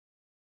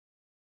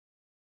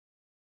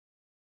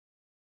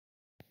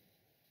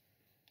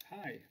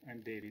Hi,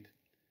 I'm David.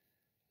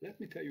 Let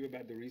me tell you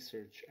about the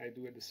research I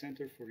do at the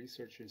Center for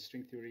Research in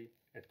String Theory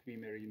at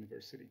Queen Mary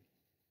University.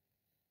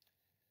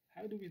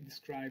 How do we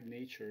describe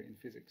nature in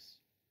physics?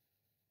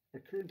 Our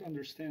current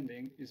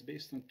understanding is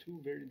based on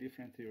two very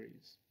different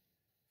theories.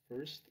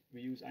 First,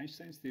 we use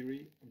Einstein's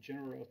theory of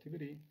general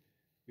relativity,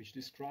 which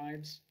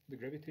describes the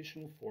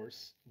gravitational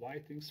force, why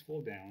things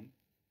fall down.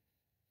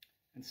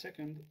 And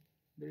second,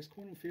 there is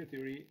quantum field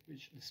theory,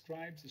 which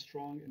describes the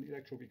strong and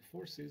electroweak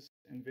forces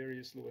and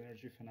various low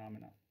energy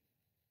phenomena.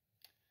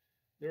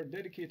 There are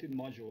dedicated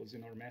modules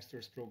in our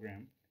master's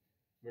program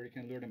where you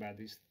can learn about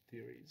these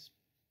theories.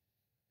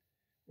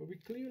 But we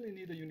clearly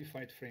need a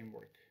unified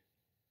framework.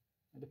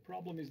 And the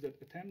problem is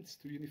that attempts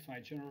to unify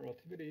general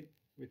relativity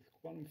with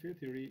quantum field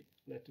theory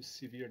led to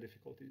severe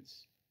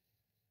difficulties.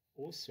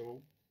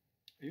 Also,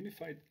 a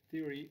unified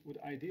theory would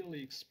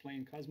ideally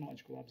explain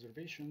cosmological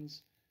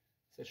observations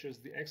such as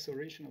the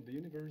acceleration of the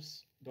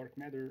universe, dark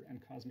matter,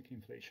 and cosmic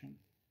inflation.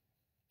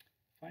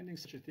 Finding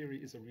such a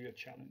theory is a real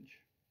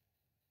challenge.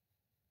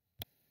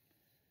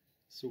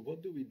 So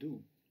what do we do?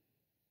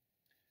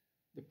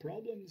 The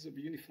problems of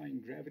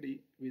unifying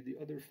gravity with the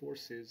other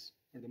forces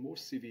are the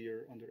most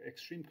severe under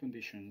extreme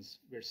conditions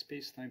where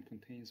space-time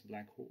contains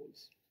black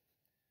holes.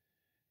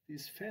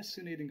 These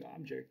fascinating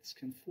objects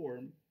can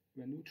form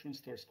when neutron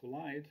stars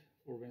collide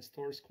or when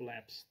stars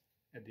collapse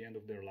at the end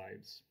of their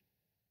lives.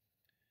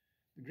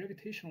 The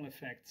gravitational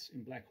effects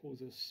in black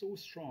holes are so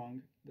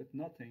strong that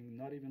nothing,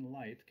 not even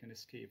light, can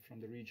escape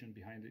from the region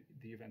behind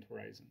the event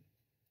horizon.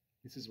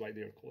 This is why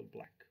they are called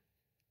black.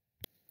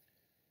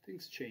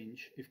 Things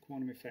change if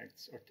quantum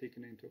effects are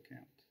taken into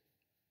account.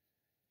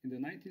 In the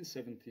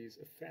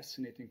 1970s, a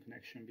fascinating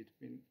connection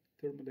between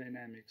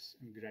thermodynamics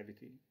and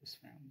gravity was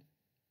found.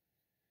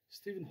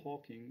 Stephen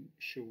Hawking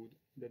showed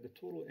that the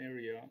total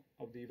area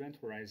of the event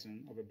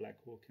horizon of a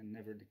black hole can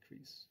never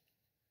decrease.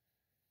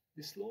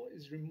 This law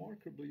is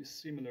remarkably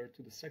similar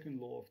to the second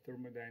law of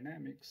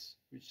thermodynamics,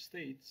 which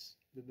states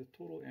that the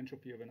total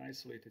entropy of an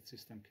isolated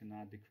system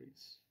cannot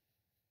decrease.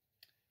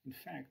 In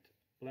fact,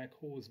 black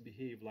holes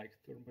behave like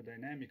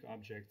thermodynamic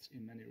objects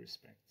in many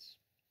respects.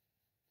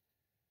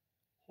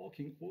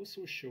 Hawking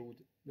also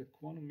showed that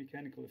quantum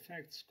mechanical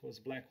effects cause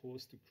black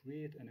holes to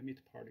create and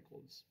emit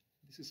particles.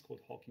 This is called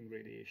Hawking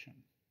radiation.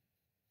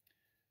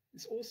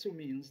 This also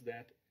means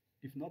that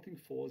if nothing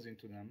falls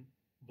into them,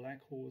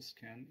 black holes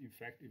can in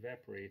fact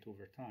evaporate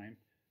over time,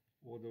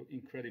 although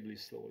incredibly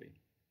slowly.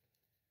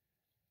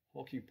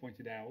 Hawking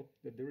pointed out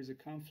that there is a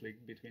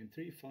conflict between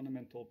three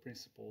fundamental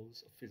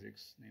principles of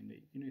physics,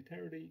 namely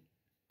unitarity,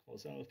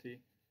 causality,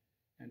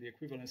 and the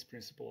equivalence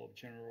principle of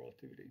general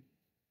relativity.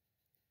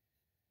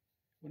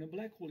 When a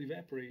black hole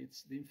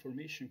evaporates, the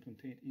information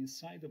contained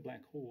inside the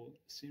black hole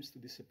seems to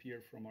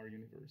disappear from our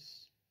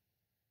universe.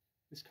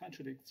 This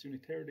contradicts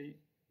unitarity,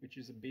 which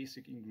is a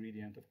basic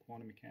ingredient of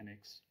quantum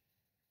mechanics,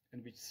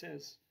 and which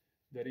says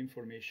that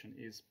information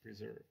is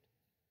preserved.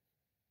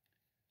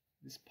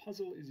 This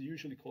puzzle is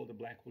usually called the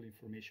black hole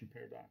information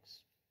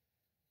paradox.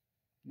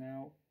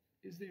 Now,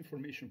 is the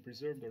information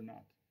preserved or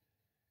not?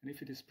 And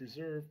if it is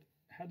preserved,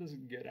 how does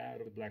it get out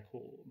of the black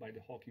hole by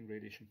the Hawking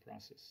radiation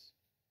process?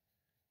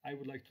 I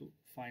would like to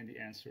find the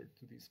answer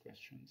to these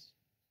questions.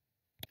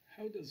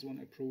 How does one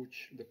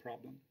approach the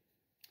problem?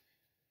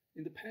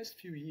 In the past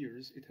few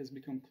years, it has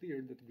become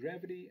clear that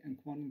gravity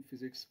and quantum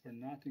physics are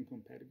not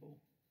incompatible.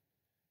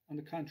 On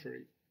the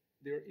contrary,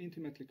 they are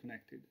intimately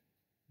connected.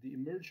 The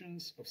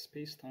emergence of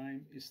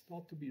space-time is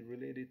thought to be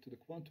related to the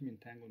quantum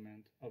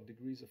entanglement of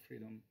degrees of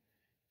freedom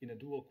in a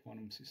dual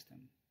quantum system.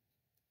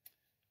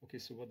 Okay,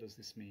 so what does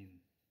this mean?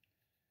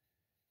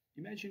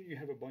 Imagine you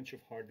have a bunch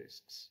of hard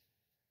disks.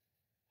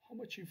 How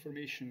much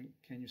information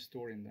can you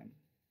store in them?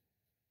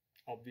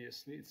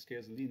 Obviously, it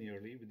scales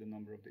linearly with the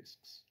number of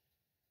disks.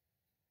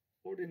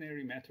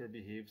 Ordinary matter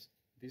behaves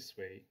this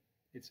way.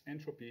 Its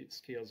entropy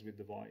scales with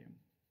the volume.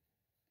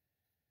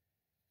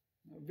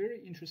 A very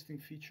interesting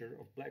feature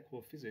of black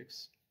hole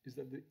physics is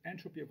that the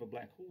entropy of a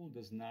black hole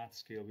does not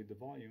scale with the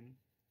volume,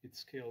 it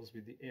scales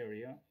with the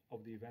area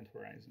of the event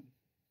horizon.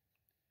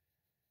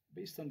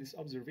 Based on this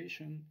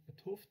observation,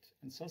 't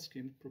and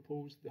Susskind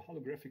proposed the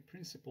holographic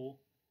principle,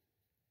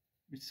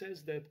 which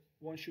says that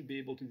one should be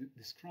able to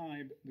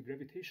describe the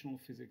gravitational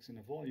physics in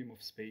a volume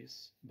of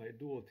space by a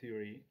dual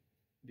theory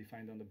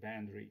defined on the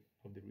boundary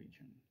of the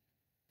region.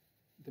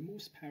 The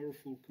most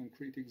powerful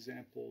concrete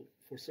example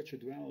for such a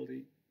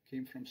duality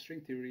came from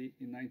string theory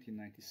in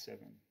 1997.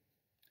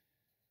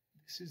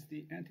 This is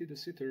the anti-de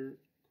Sitter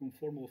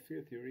conformal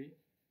field theory,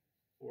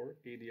 or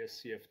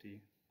ADS-CFT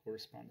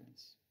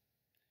correspondence.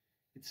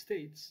 It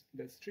states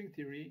that string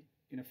theory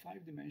in a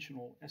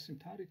five-dimensional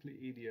asymptotically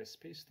ADS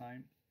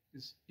spacetime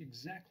is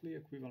exactly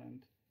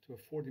equivalent to a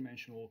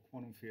four-dimensional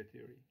quantum field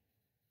theory.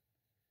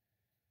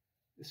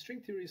 The string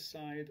theory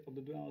side of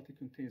the duality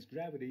contains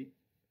gravity,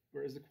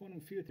 whereas the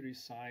quantum field theory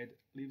side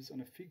lives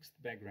on a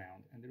fixed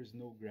background and there is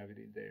no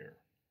gravity there.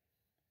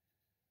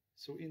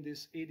 So in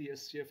this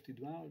ADS-CFT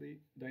duality,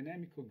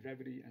 dynamical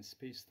gravity and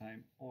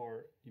spacetime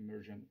are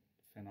emergent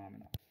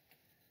phenomena.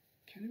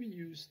 Can we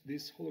use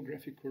this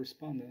holographic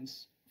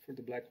correspondence for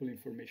the black hole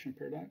information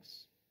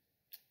paradox?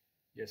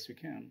 Yes, you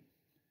can.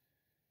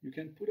 You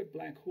can put a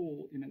black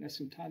hole in an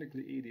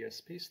asymptotically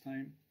ADS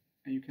spacetime,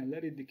 and you can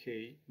let it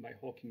decay by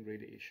Hawking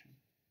radiation.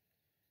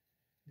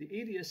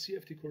 The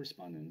ADS-CFT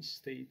correspondence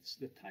states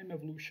that time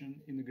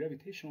evolution in the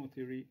gravitational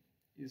theory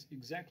is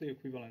exactly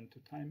equivalent to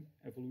time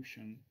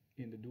evolution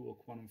in the dual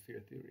quantum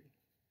field theory.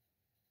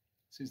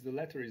 Since the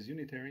latter is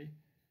unitary,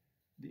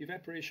 the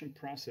evaporation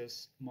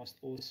process must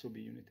also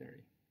be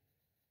unitary.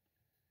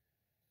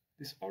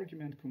 This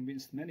argument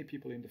convinced many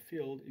people in the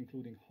field,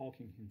 including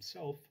Hawking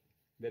himself,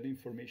 that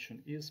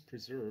information is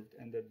preserved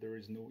and that there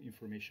is no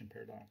information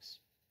paradox.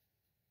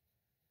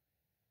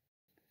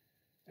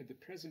 At the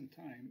present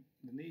time,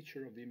 the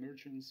nature of the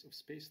emergence of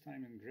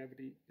space-time and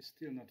gravity is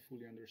still not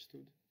fully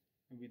understood,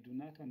 and we do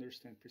not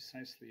understand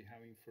precisely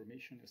how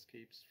information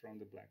escapes from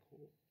the black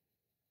hole.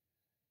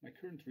 My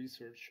current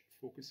research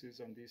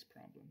focuses on these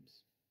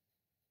problems.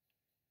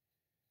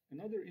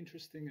 Another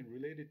interesting and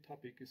related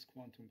topic is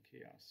quantum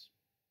chaos.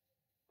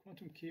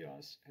 Quantum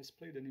chaos has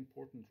played an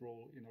important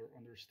role in our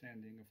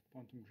understanding of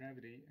quantum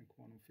gravity and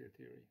quantum field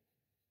theory.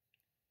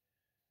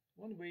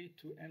 One way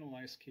to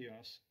analyze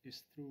chaos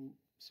is through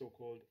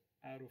so-called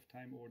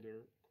out-of-time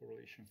order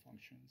correlation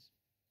functions.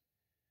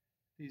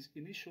 These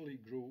initially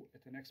grow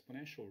at an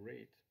exponential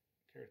rate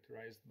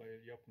characterized by a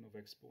Lyapunov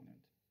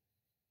exponent.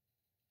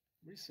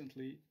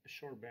 Recently, a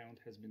sharp bound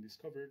has been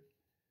discovered.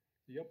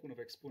 The Lyapunov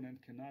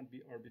exponent cannot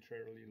be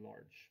arbitrarily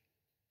large.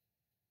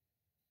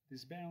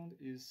 This bound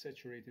is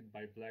saturated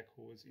by black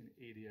holes in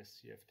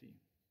ADS-CFT.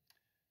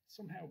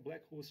 Somehow,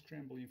 black holes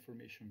scramble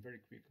information very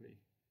quickly.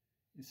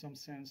 In some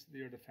sense, they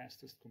are the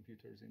fastest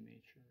computers in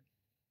nature.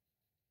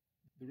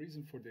 The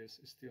reason for this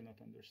is still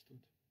not understood.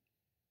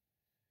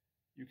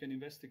 You can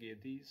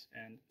investigate these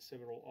and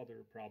several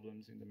other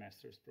problems in the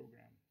master's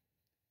program.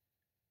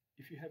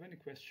 If you have any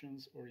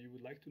questions or you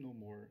would like to know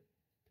more,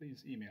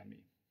 please email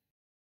me.